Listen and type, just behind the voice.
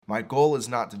My goal is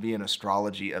not to be an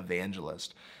astrology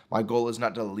evangelist. My goal is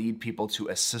not to lead people to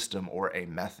a system or a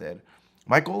method.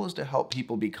 My goal is to help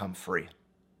people become free,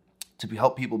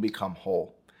 help people become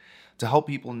whole, to help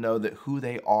people know that who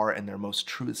they are and their most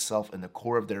true self and the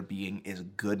core of their being is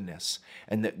goodness,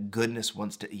 and that goodness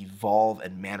wants to evolve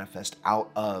and manifest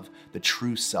out of the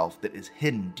true self that is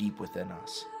hidden deep within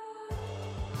us.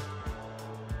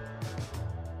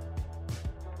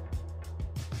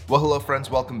 Well, hello, friends.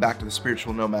 Welcome back to the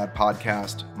Spiritual Nomad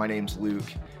Podcast. My name's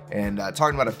Luke, and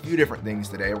talking about a few different things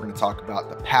today. We're going to talk about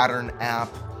the Pattern app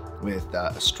with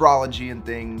astrology and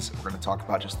things. We're going to talk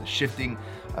about just the shifting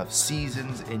of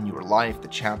seasons in your life, the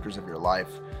chapters of your life,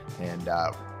 and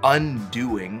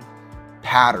undoing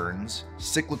patterns,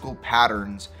 cyclical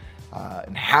patterns,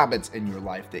 and habits in your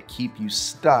life that keep you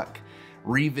stuck,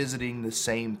 revisiting the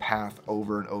same path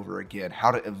over and over again,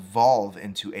 how to evolve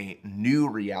into a new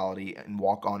reality and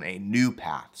walk on a new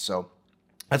path. So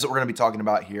that's what we're going to be talking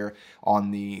about here on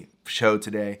the show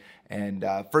today. And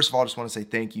first of all, I just want to say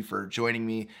thank you for joining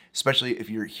me, especially if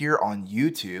you're here on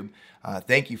YouTube.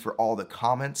 Thank you for all the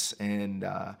comments and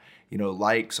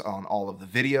likes on all of the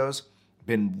videos.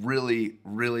 Been really,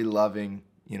 really loving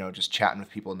just chatting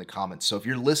with people in the comments. So if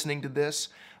you're listening to this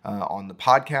on the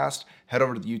podcast, head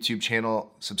over to the YouTube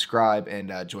channel, subscribe,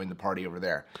 and join the party over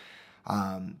there.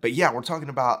 But yeah, we're talking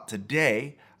about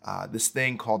today this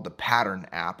thing called the Pattern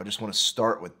app. I just want to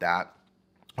start with that.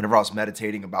 Whenever I was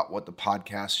meditating about what the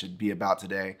podcast should be about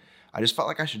today, I just felt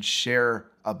like I should share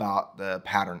about the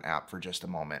Pattern app for just a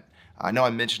moment. I know I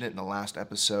mentioned it in the last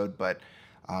episode, but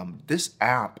this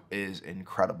app is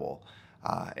incredible.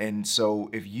 And so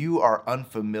if you are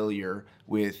unfamiliar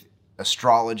with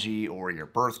astrology or your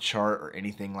birth chart or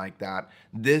anything like that,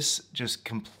 this just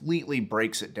completely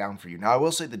breaks it down for you. Now, I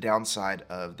will say the downside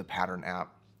of the Pattern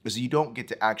app is you don't get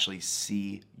to actually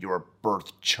see your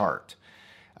birth chart.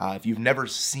 If you've never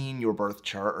seen your birth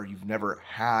chart or you've never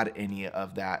had any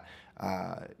of that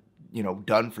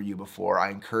done for you before, I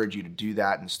encourage you to do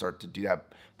that and start to do that.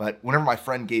 But whenever my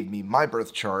friend gave me my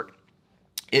birth chart,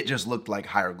 it just looked like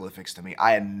hieroglyphics to me.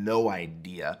 I had no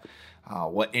idea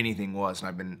what anything was. And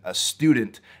I've been a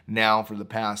student now for the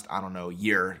past,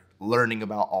 year, learning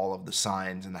about all of the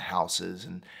signs and the houses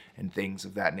and things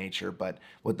of that nature. But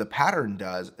what the Pattern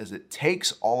does is it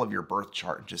takes all of your birth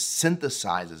chart and just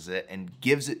synthesizes it and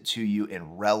gives it to you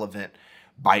in relevant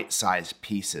bite-sized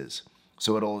pieces.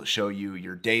 So it'll show you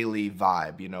your daily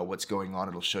vibe, what's going on.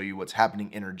 It'll show you what's happening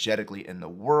energetically in the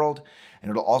world. And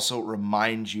it'll also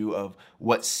remind you of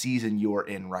what season you're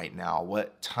in right now,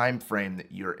 what time frame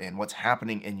that you're in, what's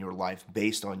happening in your life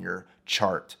based on your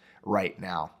chart right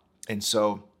now. And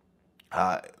so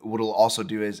what it'll also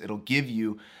do is it'll give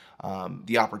you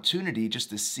the opportunity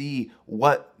just to see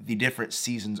what the different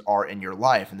seasons are in your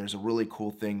life. And there's a really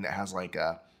cool thing that has like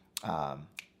a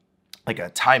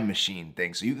time machine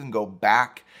thing. So you can go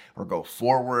back or go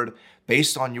forward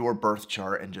based on your birth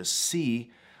chart and just see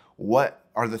what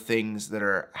are the things that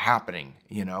are happening.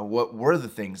 What were the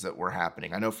things that were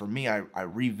happening? I know for me, I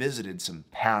revisited some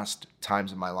past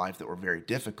times in my life that were very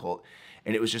difficult.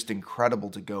 And it was just incredible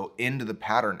to go into the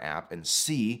Pattern app and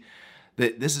see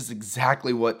that this is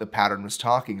exactly what the Pattern was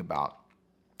talking about.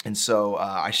 And so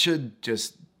I should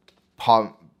just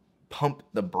pump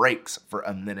the brakes for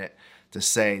a minute to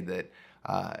say that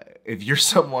if you're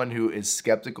someone who is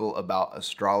skeptical about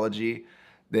astrology,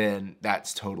 then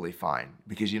that's totally fine.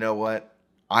 Because you know what?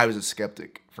 I was a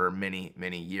skeptic for many,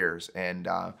 many years, and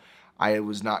I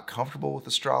was not comfortable with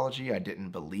astrology. I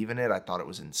didn't believe in it. I thought it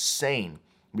was insane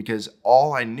because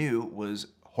all I knew was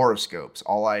horoscopes.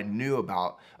 All I knew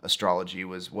about astrology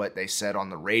was what they said on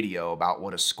the radio about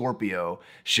what a Scorpio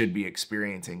should be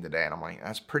experiencing today. And I'm like,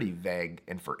 that's pretty vague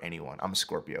and for anyone. I'm a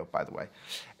Scorpio, by the way.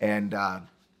 And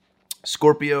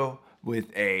Scorpio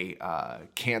with a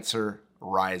Cancer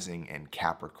rising and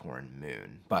Capricorn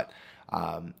moon. But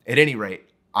at any rate,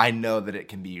 I know that it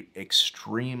can be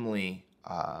extremely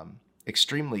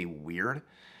weird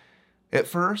at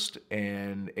first,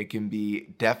 and it can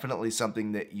be definitely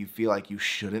something that you feel like you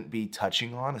shouldn't be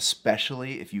touching on,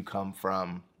 especially if you come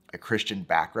from a Christian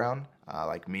background.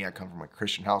 Like me, I come from a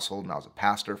Christian household, and I was a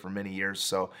pastor for many years,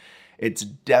 so it's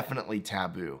definitely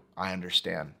taboo, I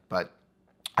understand. But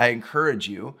I encourage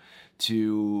you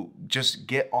to just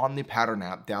get on the Pattern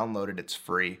app, download it, it's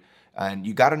free, and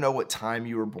you got to know what time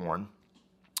you were born.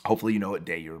 Hopefully you know what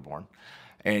day you were born.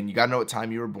 And you got to know what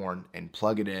time you were born and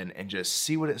plug it in and just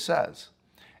see what it says.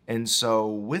 And so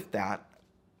with that,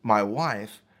 my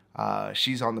wife,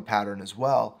 she's on the Pattern as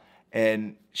well.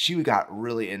 And she got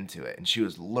really into it. And she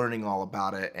was learning all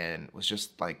about it and was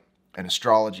just like an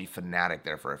astrology fanatic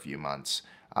there for a few months.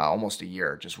 almost a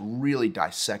year, just really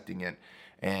dissecting it.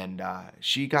 And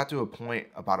she got to a point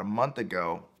about a month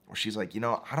ago where she's like,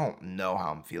 I don't know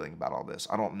how I'm feeling about all this.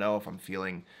 I don't know if I'm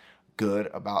feeling good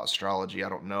about astrology. I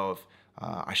don't know if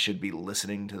I should be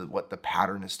listening to what the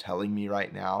pattern is telling me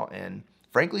right now. And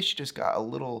frankly, she just got a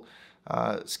little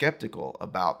skeptical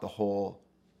about the whole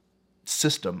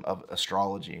system of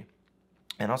astrology.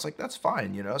 And I was like, that's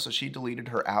fine, So she deleted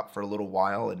her app for a little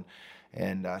while,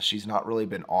 and she's not really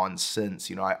been on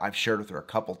since. I've shared with her a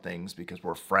couple things because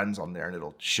we're friends on there, and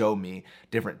it'll show me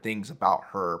different things about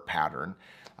her pattern,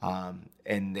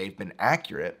 and they've been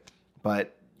accurate,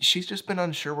 but she's just been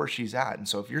unsure where she's at. And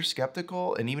so if you're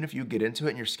skeptical, and even if you get into it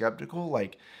and you're skeptical,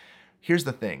 like, here's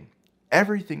the thing.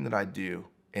 Everything that I do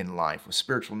in life with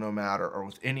Spiritual Nomad or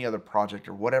with any other project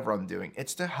or whatever I'm doing,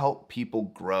 it's to help people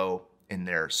grow in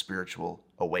their spiritual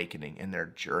awakening, in their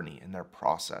journey, in their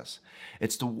process.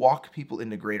 It's to walk people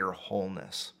into greater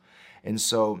wholeness. And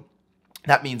so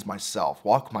that means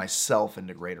walk myself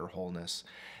into greater wholeness.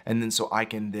 And then so I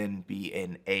can then be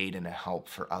an aid and a help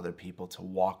for other people to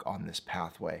walk on this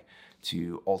pathway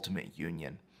to ultimate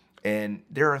union. And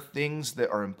there are things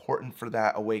that are important for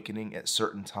that awakening at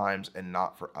certain times and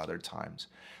not for other times.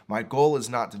 My goal is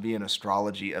not to be an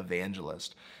astrology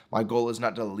evangelist. My goal is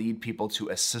not to lead people to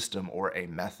a system or a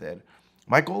method.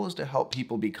 My goal is to help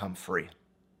people become free,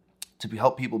 to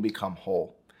help people become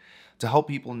whole, to help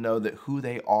people know that who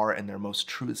they are and their most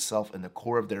true self and the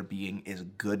core of their being is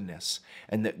goodness,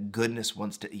 and that goodness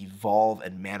wants to evolve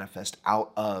and manifest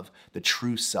out of the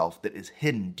true self that is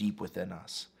hidden deep within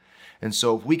us. And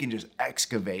so if we can just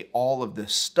excavate all of the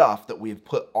stuff that we have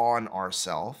put on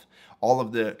ourselves, all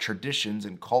of the traditions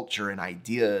and culture and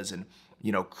ideas and,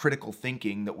 critical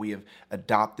thinking that we have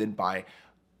adopted by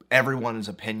everyone's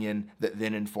opinion that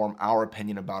then inform our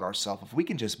opinion about ourselves, if we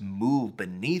can just move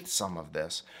beneath some of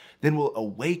this, then we'll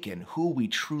awaken who we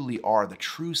truly are, the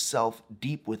true self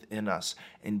deep within us,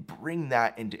 and bring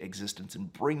that into existence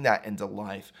and bring that into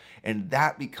life. And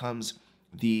that becomes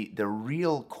the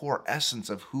real core essence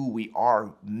of who we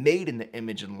are, made in the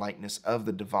image and likeness of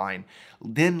the divine,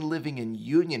 then living in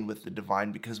union with the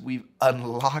divine because we've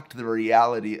unlocked the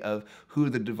reality of who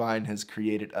the divine has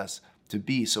created us to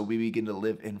be. So we begin to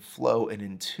live in flow and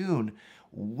in tune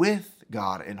with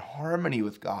God, in harmony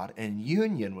with God, and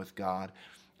union with God.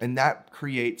 And that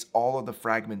creates all of the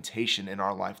fragmentation in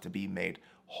our life to be made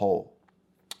whole.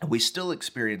 And we still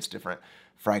experience different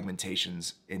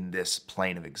fragmentations in this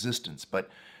plane of existence, but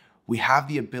we have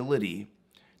the ability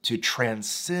to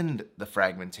transcend the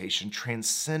fragmentation,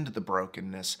 transcend the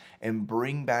brokenness, and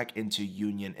bring back into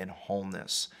union and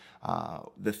wholeness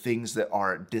the things that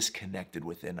are disconnected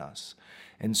within us.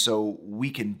 And so we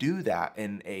can do that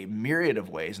in a myriad of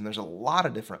ways, and there's a lot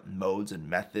of different modes and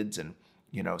methods and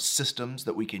systems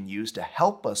that we can use to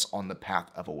help us on the path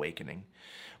of awakening.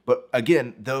 But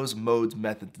again, those modes,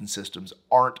 methods, and systems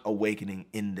aren't awakening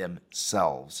in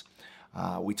themselves.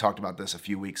 We talked about this a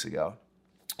few weeks ago.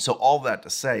 So all that to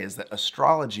say is that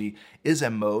astrology is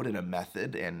a mode and a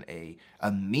method and a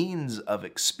means of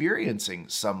experiencing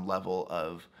some level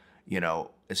of,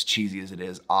 as cheesy as it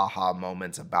is, aha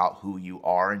moments about who you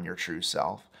are and your true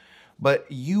self. But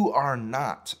you are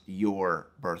not your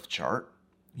birth chart.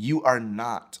 You are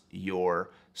not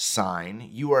your sign.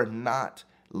 You are not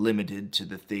limited to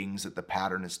the things that the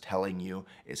pattern is telling you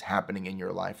is happening in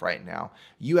your life right now.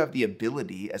 You have the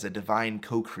ability as a divine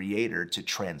co-creator to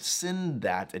transcend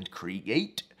that and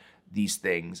create these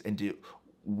things and to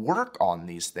work on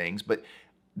these things. But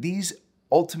these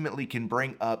ultimately can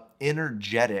bring up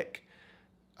energetic,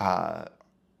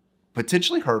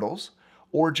 potentially hurdles,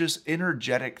 or just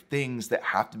energetic things that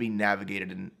have to be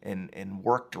navigated and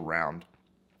worked around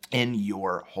in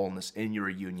your wholeness, in your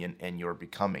union, and your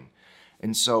becoming.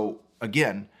 And so,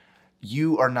 again,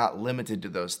 you are not limited to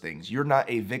those things. You're not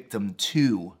a victim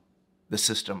to the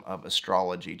system of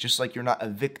astrology, just like you're not a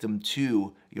victim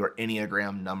to your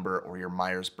Enneagram number or your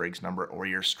Myers-Briggs number or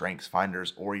your Strengths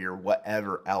Finders or your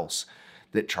whatever else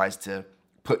that tries to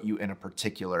put you in a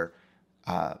particular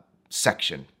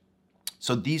section.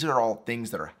 So these are all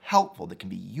things that are helpful, that can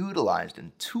be utilized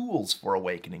and tools for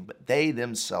awakening, but they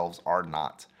themselves are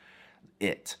not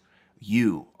it.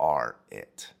 You are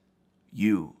it.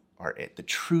 You are it. The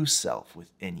true self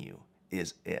within you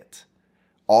is it.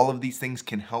 All of these things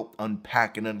can help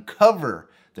unpack and uncover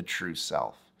the true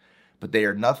self, but they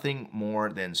are nothing more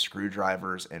than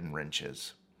screwdrivers and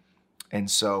wrenches.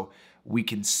 And so we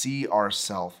can see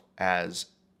ourselves as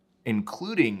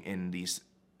including in these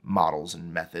models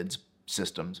and methods,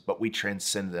 systems, but we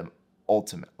transcend them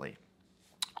ultimately.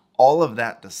 All of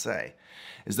that to say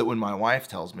is that when my wife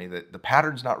tells me that the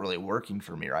pattern's not really working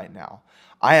for me right now,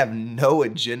 I have no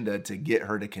agenda to get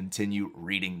her to continue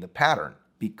reading the pattern,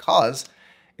 because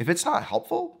if it's not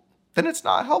helpful, then it's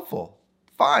not helpful.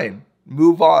 Fine,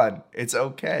 move on. It's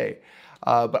okay.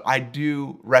 But I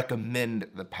do recommend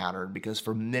the pattern because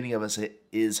for many of us, it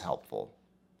is helpful.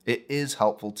 It is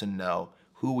helpful to know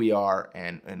who we are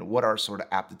and what our sort of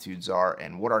aptitudes are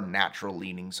and what our natural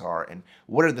leanings are and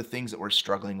what are the things that we're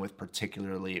struggling with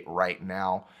particularly right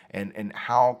now, and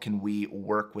how can we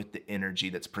work with the energy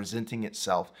that's presenting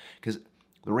itself. Because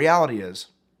the reality is,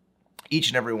 each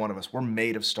and every one of us, we're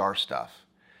made of star stuff.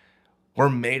 We're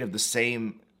made of the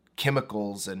same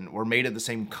chemicals, and we're made of the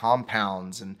same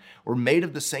compounds, and we're made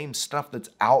of the same stuff that's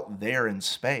out there in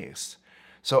space.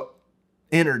 So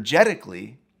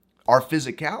energetically, our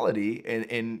physicality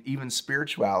and even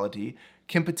spirituality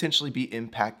can potentially be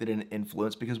impacted and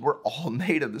influenced because we're all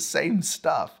made of the same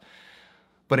stuff.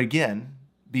 But again,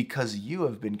 because you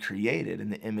have been created in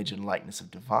the image and likeness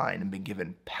of divine and been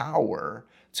given power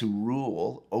to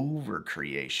rule over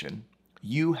creation,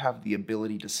 you have the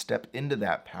ability to step into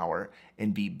that power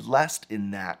and be blessed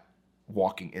in that,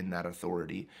 walking in that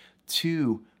authority,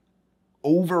 to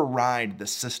override the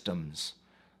systems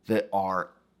that are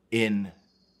in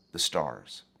the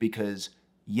stars. Because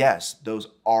yes, those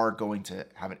are going to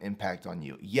have an impact on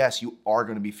you. Yes, you are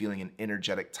going to be feeling an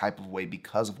energetic type of way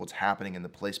because of what's happening in the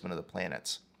placement of the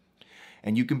planets.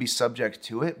 And you can be subject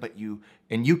to it, but you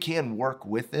can work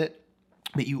with it,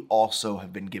 but you also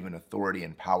have been given authority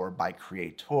and power by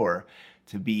Creator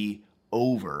to be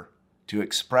over, to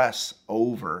express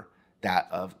over that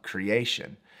of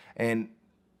creation. And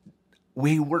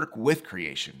we work with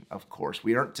creation, of course.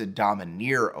 We aren't to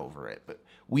domineer over it, but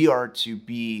we are to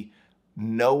be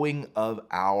knowing of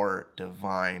our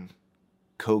divine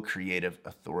co-creative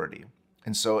authority.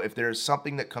 And so if there's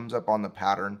something that comes up on the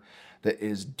pattern that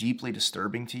is deeply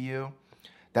disturbing to you,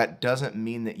 that doesn't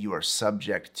mean that you are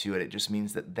subject to it. It just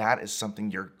means that that is something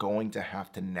you're going to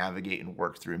have to navigate and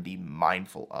work through and be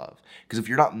mindful of. Because if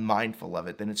you're not mindful of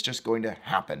it, then it's just going to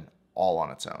happen all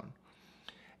on its own.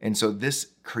 And so this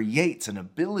creates an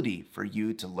ability for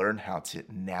you to learn how to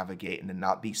navigate and to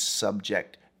not be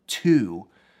subject to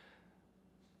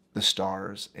the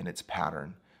stars and its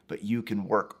pattern, but you can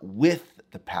work with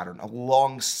the pattern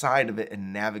alongside of it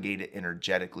and navigate it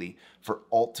energetically for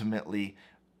ultimately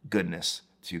goodness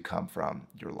to come from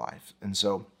your life. And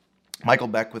so Michael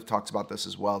Beckwith talks about this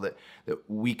as well, that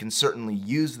we can certainly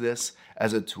use this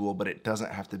as a tool, but it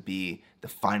doesn't have to be the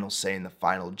final say and the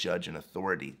final judge and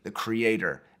authority. The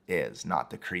Creator is, not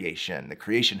the creation. The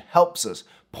creation helps us,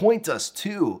 point us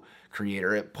to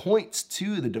Creator. It points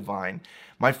to the divine.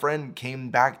 My friend came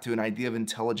back to an idea of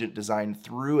intelligent design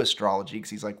through astrology because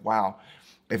he's like, wow,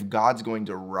 if God's going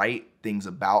to write things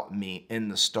about me in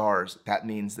the stars, that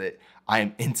means that I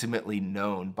am intimately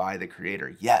known by the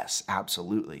Creator. Yes,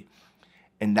 absolutely.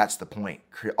 And that's the point.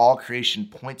 All creation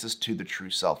points us to the true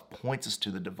self, points us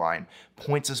to the divine,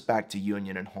 points us back to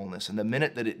union and wholeness. And the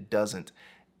minute that it doesn't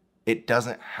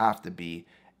have to be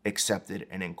accepted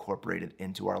and incorporated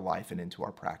into our life and into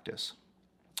our practice.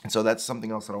 And so that's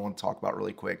something else that I want to talk about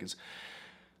really quick is,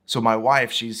 so my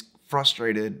wife, she's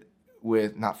frustrated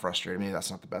with, not frustrated, maybe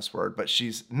that's not the best word, but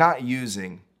she's not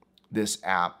using this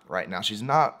app right now. She's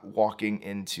not walking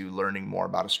into learning more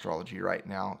about astrology right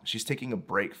now. She's taking a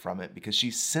break from it because she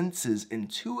senses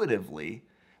intuitively,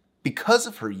 because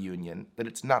of her union, that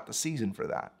it's not the season for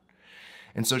that.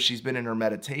 And so she's been in her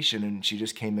meditation, and she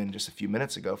just came in just a few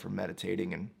minutes ago from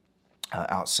meditating and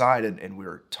outside, and we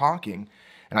were talking.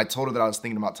 And I told her that I was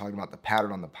thinking about talking about the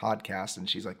pattern on the podcast. And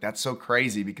she's like, that's so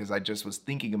crazy because I just was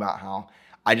thinking about how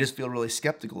I just feel really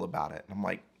skeptical about it. And I'm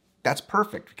like, that's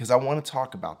perfect because I want to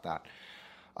talk about that.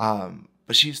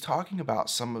 But she's talking about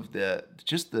some of the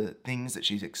things that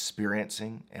she's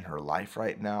experiencing in her life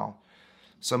right now,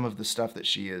 some of the stuff that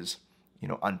she is,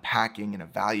 unpacking and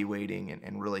evaluating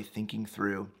and really thinking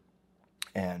through.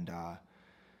 And,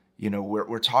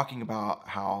 we're talking about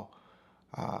how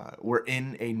we're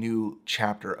in a new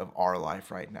chapter of our life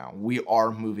right now. We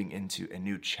are moving into a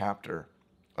new chapter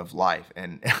of life.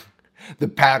 And the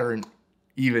pattern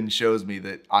even shows me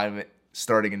that I'm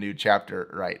starting a new chapter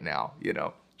right now,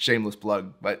 shameless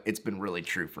plug, but it's been really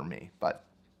true for me. But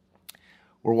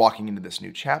we're walking into this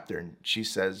new chapter, and she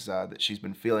says that she's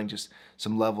been feeling just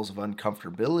some levels of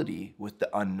uncomfortability with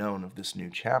the unknown of this new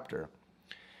chapter.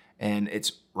 And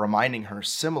it's reminding her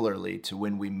similarly to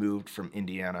when we moved from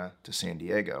Indiana to San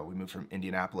Diego. We moved from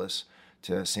Indianapolis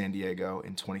to San Diego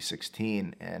in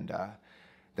 2016, and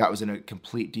that was in a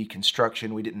complete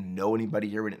deconstruction. We didn't know anybody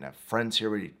here. We didn't have friends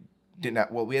here.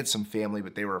 We had some family,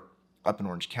 but they were up in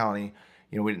Orange County.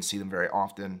 We didn't see them very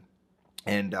often.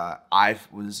 And I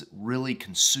was really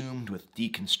consumed with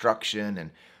deconstruction,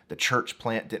 and the church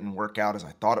plant didn't work out as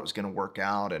I thought it was going to work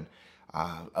out, and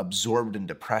absorbed in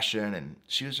depression. And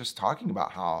she was just talking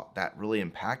about how that really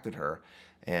impacted her,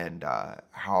 and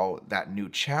how that new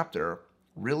chapter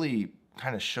really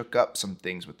kind of shook up some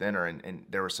things within her. And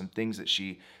there were some things that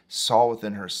she saw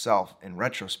within herself in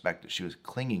retrospect that she was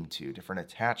clinging to, different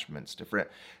attachments, different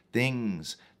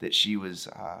things that she was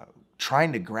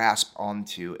trying to grasp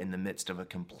onto in the midst of a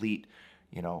complete,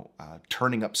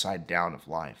 turning upside down of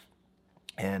life.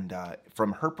 And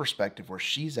from her perspective, where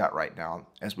she's at right now,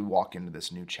 as we walk into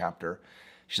this new chapter,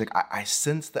 she's like, I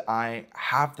sense that I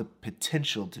have the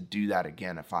potential to do that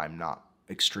again if I'm not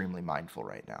extremely mindful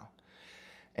right now.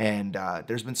 And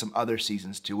there's been some other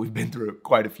seasons too. We've been through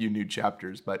quite a few new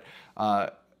chapters, but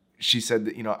she said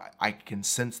that, I can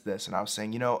sense this. And I was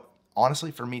saying,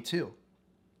 honestly, for me too,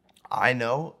 I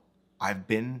know I've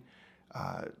been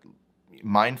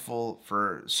mindful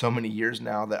for so many years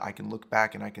now that I can look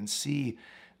back and I can see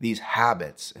these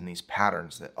habits and these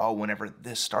patterns that, whenever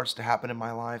this starts to happen in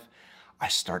my life, I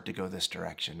start to go this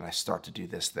direction and I start to do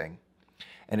this thing.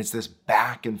 And it's this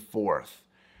back and forth.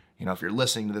 If you're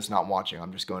listening to this, not watching,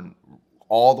 I'm just going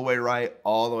all the way right,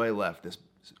 all the way left,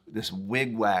 this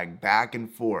wig-wag back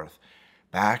and forth.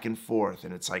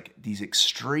 And it's like these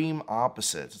extreme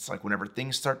opposites. It's like whenever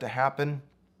things start to happen,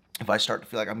 if I start to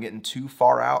feel like I'm getting too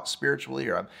far out spiritually,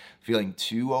 or I'm feeling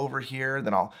too over here,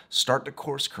 then I'll start to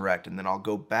course correct, and then I'll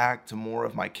go back to more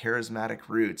of my charismatic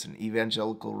roots and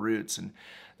evangelical roots and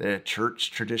the church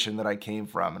tradition that I came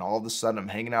from. And all of a sudden I'm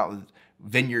hanging out with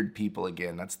vineyard people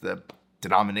again. That's the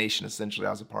denomination essentially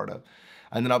I was a part of.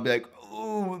 And then I'll be like,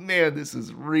 oh man, this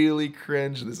is really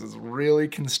cringe. This is really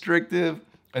constrictive.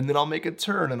 And then I'll make a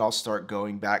turn and I'll start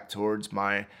going back towards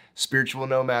my spiritual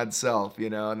nomad self,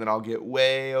 and then I'll get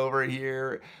way over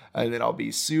here, and then I'll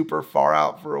be super far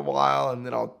out for a while, and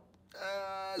then I'll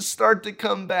start to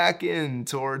come back in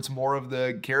towards more of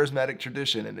the charismatic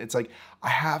tradition. And it's like I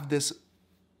have this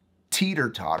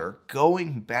teeter-totter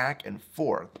going back and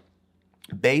forth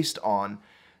based on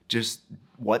just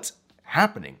what's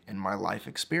happening in my life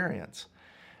experience.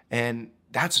 And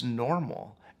that's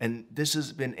normal. And this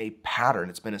has been a pattern.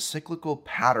 It's been a cyclical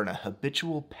pattern, a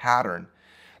habitual pattern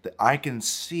that I can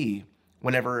see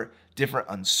whenever different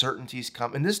uncertainties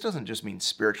come. And this doesn't just mean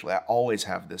spiritually. I always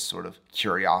have this sort of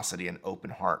curiosity and open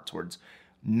heart towards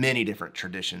many different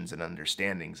traditions and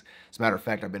understandings. As a matter of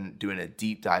fact, I've been doing a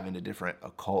deep dive into different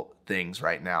occult things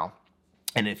right now.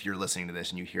 And if you're listening to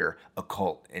this and you hear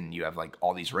occult and you have like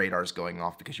all these radars going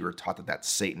off because you were taught that that's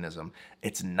Satanism,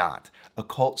 it's not.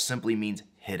 Occult simply means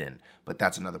hidden, but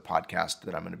that's another podcast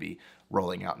that I'm going to be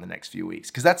rolling out in the next few weeks,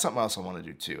 because that's something else I want to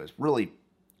do too, is really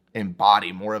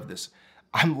embody more of this.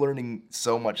 I'm learning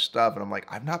so much stuff, and I'm like,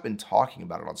 I've not been talking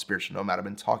about it on Spiritual Nomad. I've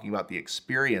been talking about the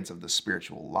experience of the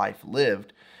spiritual life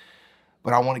lived,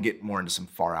 but I want to get more into some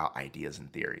far out ideas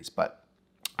and theories, but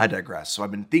I digress. So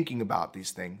I've been thinking about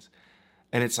these things.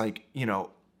 And it's like, you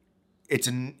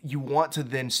want to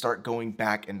then start going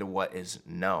back into what is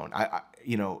known.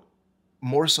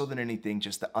 More so than anything,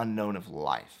 just the unknown of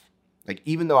life. Like,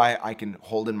 even though I can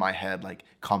hold in my head like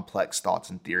complex thoughts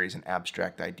and theories and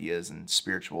abstract ideas and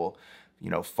spiritual,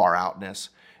 far outness,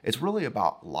 it's really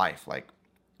about life. Like,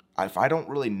 if I don't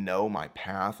really know my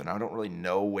path and I don't really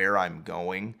know where I'm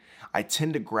going, I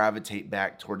tend to gravitate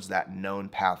back towards that known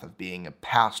path of being a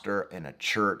pastor in a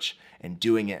church and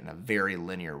doing it in a very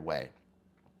linear way.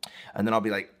 And then I'll be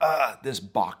like, this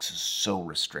box is so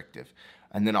restrictive.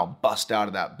 And then I'll bust out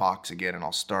of that box again and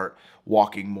I'll start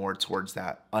walking more towards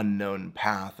that unknown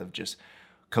path of just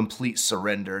complete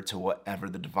surrender to whatever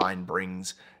the divine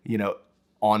brings,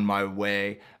 on my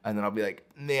way. And then I'll be like,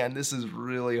 man, this is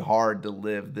really hard to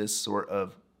live this sort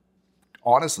of,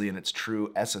 honestly, in its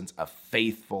true essence, a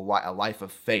life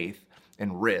of faith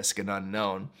and risk and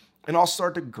unknown. And I'll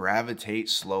start to gravitate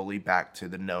slowly back to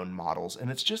the known models. And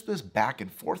it's just this back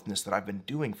and forthness that I've been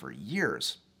doing for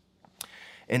years.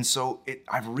 And so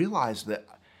I've realized that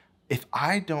if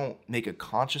I don't make a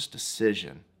conscious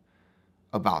decision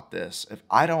about this, if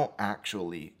I don't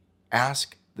actually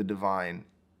ask the divine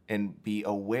and be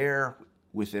aware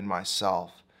within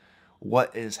myself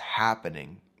what is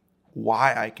happening,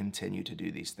 why I continue to do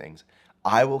these things,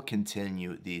 I will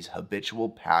continue these habitual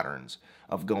patterns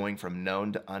of going from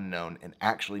known to unknown and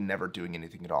actually never doing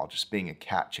anything at all, just being a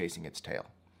cat chasing its tail.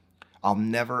 I'll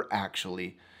never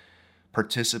actually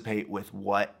participate with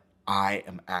what I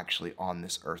am actually on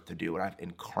this earth to do, what I've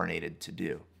incarnated to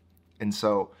do. And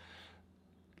so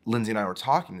Lindsay and I were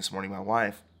talking this morning, my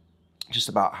wife, just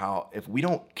about how if we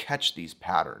don't catch these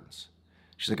patterns,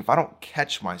 She's like, if I don't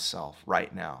catch myself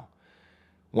right now,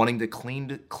 wanting to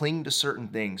cling to certain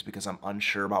things because I'm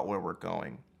unsure about where we're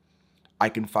going, I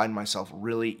can find myself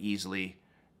really easily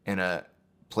in a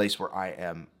place where I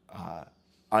am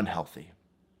unhealthy.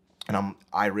 And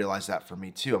I realize that for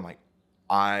me too. I'm like,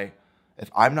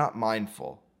 if I'm not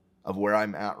mindful of where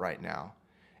I'm at right now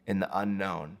in the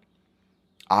unknown,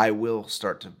 I will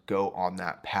start to go on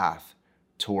that path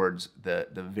towards the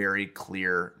very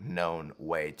clear known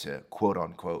way to quote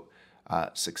unquote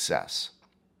success.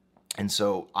 And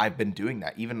so I've been doing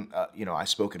that. Even, I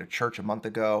spoke at a church a month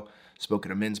ago, spoke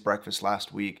at a men's breakfast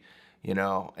last week,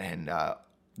 and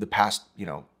the past,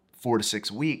 4 to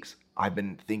 6 weeks, I've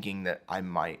been thinking that I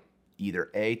might either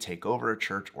A, take over a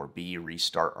church, or B,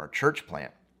 restart our church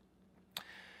plant.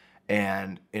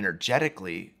 And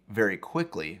energetically, very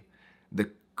quickly, the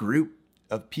group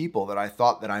of people that I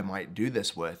thought that I might do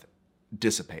this with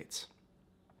dissipates.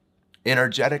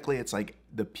 Energetically, it's like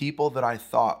the people that I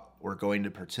thought were going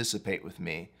to participate with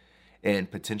me in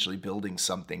potentially building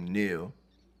something new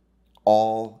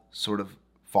all sort of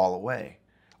fall away.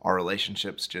 Our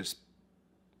relationships just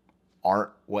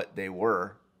aren't what they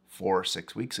were 4 or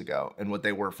 6 weeks ago and what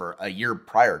they were for a year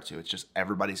prior to. It's just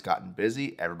everybody's gotten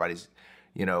busy. Everybody's,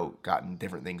 gotten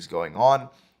different things going on.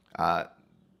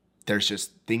 There's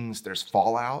just things, there's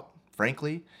fallout,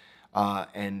 frankly.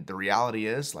 And the reality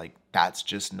is, like, that's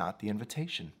just not the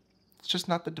invitation. It's just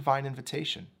not the divine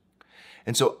invitation.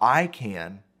 And so I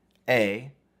can,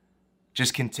 A,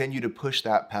 just continue to push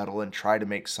that pedal and try to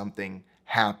make something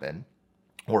happen,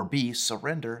 or B,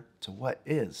 surrender to what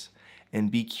is and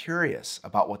be curious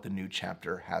about what the new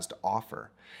chapter has to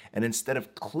offer. And instead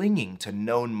of clinging to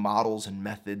known models and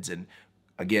methods and,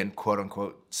 again, quote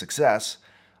unquote, success,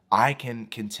 I can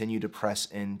continue to press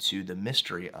into the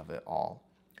mystery of it all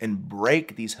and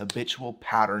break these habitual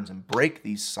patterns and break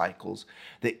these cycles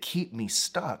that keep me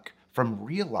stuck from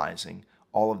realizing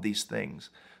all of these things.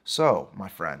 So, my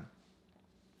friend,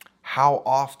 how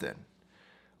often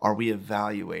are we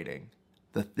evaluating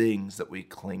the things that we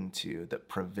cling to that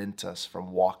prevent us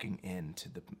from walking into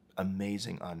the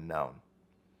amazing unknown?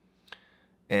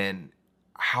 And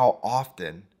how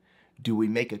often do we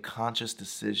make a conscious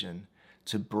decision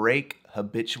to break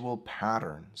habitual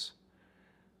patterns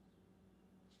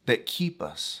that keep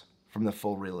us from the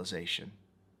full realization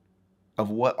of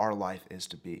what our life is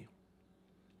to be?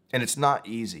 And it's not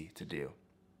easy to do.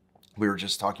 We were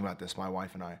just talking about this, my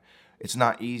wife and I. It's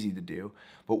not easy to do,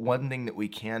 but one thing that we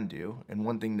can do, and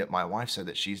one thing that my wife said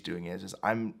that she's doing is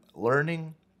I'm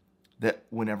learning that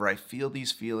whenever I feel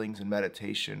these feelings in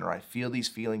meditation, or I feel these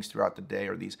feelings throughout the day,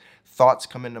 or these thoughts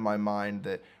come into my mind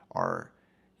that are,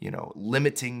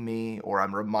 limiting me, or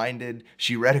I'm reminded,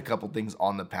 she read a couple things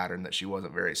on the pattern that she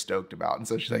wasn't very stoked about. And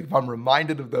so she's like, if I'm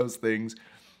reminded of those things,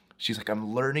 she's like,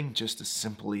 I'm learning just to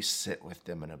simply sit with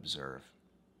them and observe.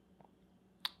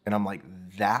 And I'm like,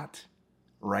 that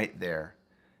right there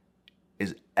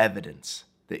is evidence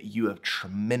that you have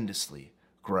tremendously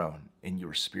grown in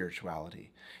your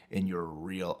spirituality, in your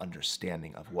real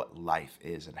understanding of what life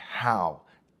is and how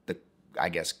the, I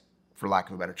guess, for lack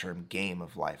of a better term, game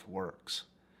of life works.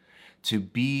 To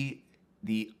be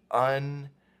the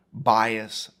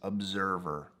unbiased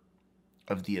observer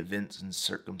of the events and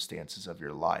circumstances of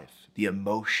your life, the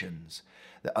emotions,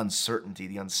 the uncertainty,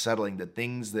 the unsettling, the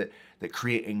things that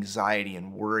create anxiety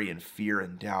and worry and fear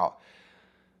and doubt,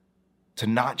 to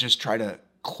not just try to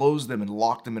close them and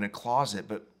lock them in a closet,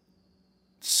 but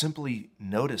simply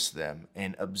notice them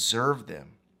and observe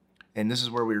them. And this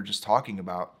is where we were just talking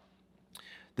about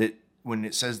that when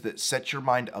it says that set your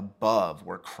mind above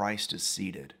where Christ is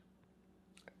seated.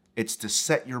 It's to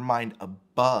set your mind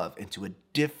above into a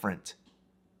different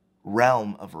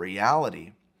realm of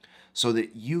reality so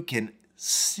that you can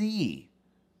see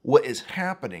what is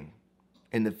happening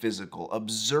in the physical,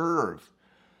 observe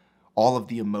all of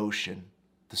the emotion,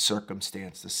 the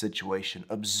circumstance, the situation,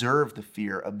 observe the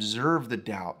fear, observe the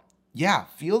doubt. Yeah,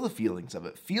 feel the feelings of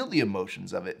it, feel the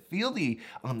emotions of it, feel the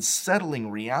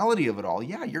unsettling reality of it all.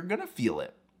 Yeah, you're going to feel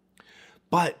it.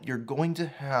 But you're going to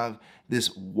have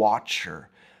this watcher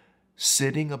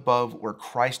sitting above where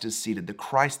Christ is seated,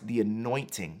 the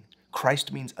anointing.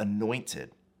 Christ means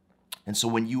anointed. And so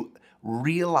when you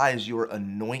realize your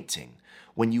anointing,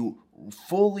 when you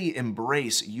fully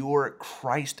embrace your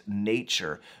Christ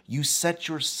nature, you set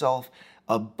yourself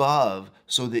above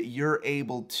so that you're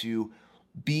able to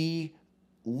be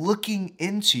looking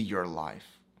into your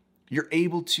life. You're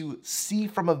able to see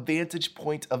from a vantage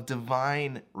point of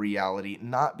divine reality,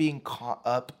 not being caught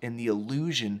up in the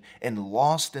illusion and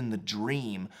lost in the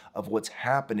dream of what's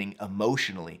happening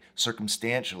emotionally,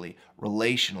 circumstantially,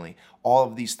 relationally. All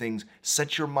of these things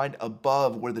set your mind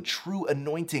above where the true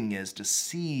anointing is to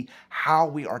see how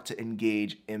we are to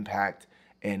engage, impact,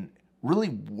 and really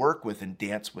work with and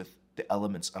dance with the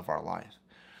elements of our life.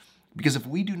 Because if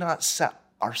we do not set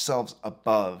ourselves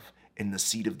above in the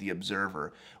seat of the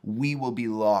observer, we will be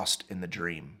lost in the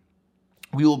dream.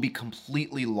 We will be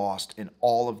completely lost in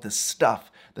all of the stuff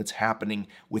that's happening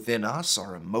within us,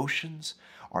 our emotions,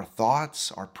 our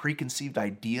thoughts, our preconceived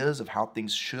ideas of how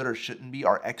things should or shouldn't be,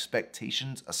 our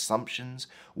expectations, assumptions,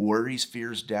 worries,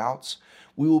 fears, doubts.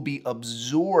 We will be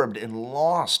absorbed and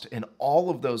lost in all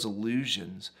of those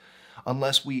illusions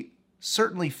unless we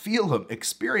certainly feel them,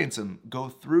 experience them, go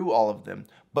through all of them,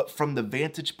 but from the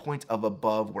vantage point of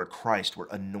above where Christ, where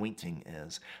anointing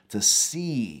is, to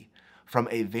see from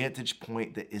a vantage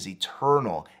point that is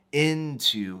eternal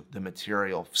into the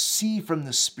material, see from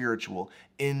the spiritual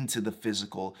into the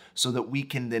physical, so that we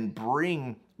can then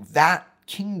bring that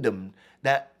kingdom,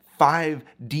 that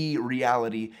 5D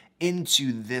reality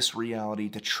into this reality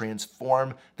to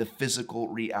transform the physical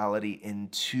reality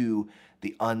into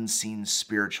the unseen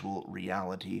spiritual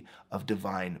reality of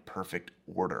divine perfect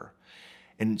order.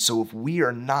 And so if we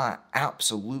are not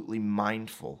absolutely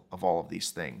mindful of all of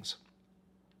these things,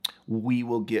 we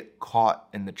will get caught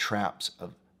in the traps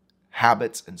of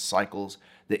habits and cycles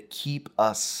that keep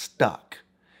us stuck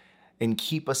and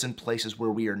keep us in places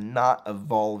where we are not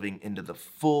evolving into the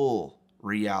full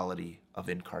reality of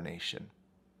incarnation.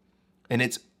 And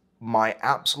it's my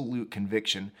absolute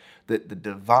conviction that the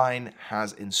divine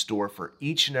has in store for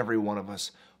each and every one of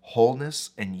us wholeness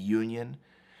and union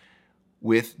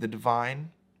with the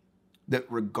divine, that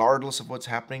regardless of what's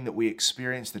happening, that we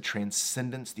experience the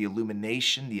transcendence, the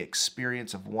illumination, the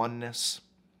experience of oneness,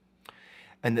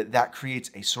 and that creates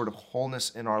a sort of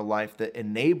wholeness in our life that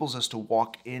enables us to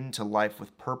walk into life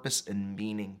with purpose and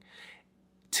meaning,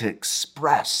 to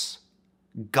express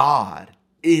God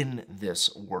in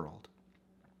this world.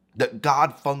 That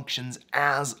God functions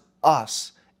as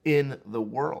us in the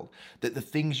world. That the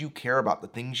things you care about, the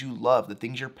things you love, the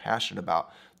things you're passionate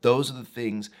about, those are the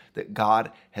things that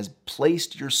God has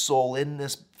placed your soul in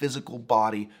this physical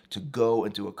body to go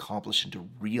and to accomplish and to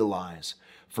realize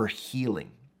for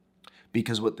healing.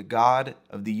 Because what the God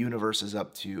of the universe is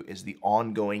up to is the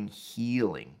ongoing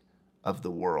healing of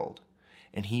the world.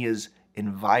 And He has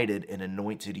invited and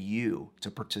anointed you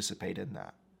to participate in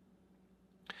that.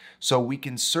 So we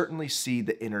can certainly see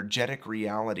the energetic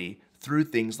reality through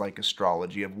things like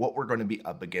astrology of what we're going to be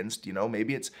up against. You know,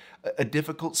 maybe it's a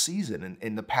difficult season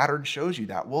and the pattern shows you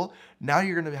that. Well, now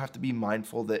you're going to have to be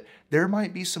mindful that there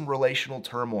might be some relational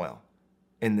turmoil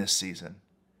in this season.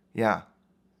 Yeah.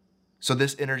 So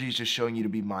this energy is just showing you to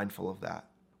be mindful of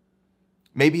that.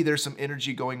 Maybe there's some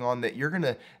energy going on that you're going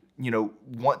to,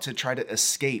 want to try to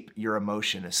escape your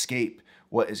emotion, escape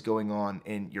what is going on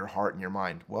in your heart and your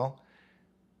mind. Well,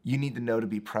 you need to know to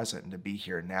be present and to be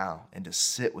here now and to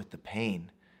sit with the pain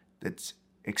that's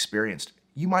experienced.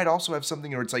 You might also have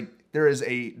something where it's like there is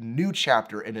a new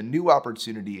chapter and a new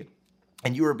opportunity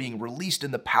and you are being released in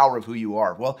the power of who you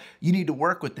are. Well, you need to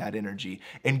work with that energy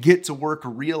and get to work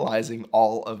realizing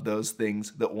all of those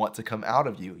things that want to come out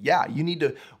of you. Yeah, you need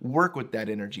to work with that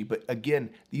energy. But again,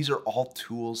 these are all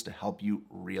tools to help you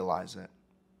realize it.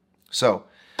 So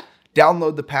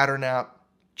download the Pattern app.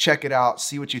 Check it out,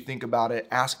 see what you think about it,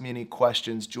 ask me any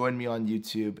questions, join me on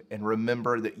YouTube, and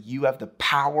remember that you have the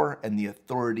power and the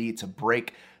authority to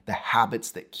break the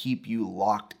habits that keep you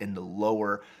locked in the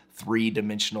lower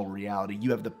three-dimensional reality.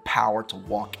 You have the power to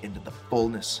walk into the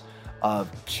fullness of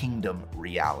kingdom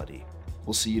reality.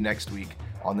 We'll see you next week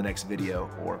on the next video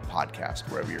or podcast,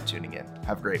 wherever you're tuning in.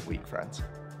 Have a great week, friends.